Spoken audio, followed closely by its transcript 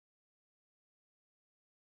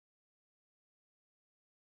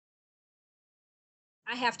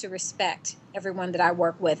I have to respect everyone that I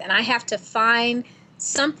work with, and I have to find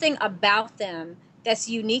something about them that's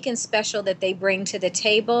unique and special that they bring to the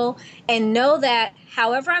table, and know that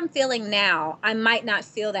however I'm feeling now, I might not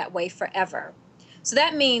feel that way forever. So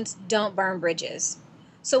that means don't burn bridges.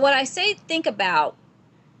 So, what I say, think about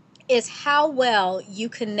is how well you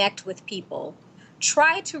connect with people.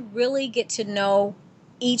 Try to really get to know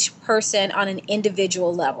each person on an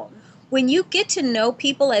individual level. When you get to know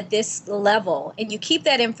people at this level and you keep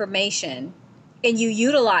that information and you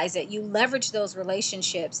utilize it, you leverage those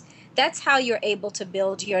relationships, that's how you're able to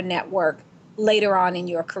build your network later on in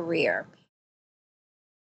your career.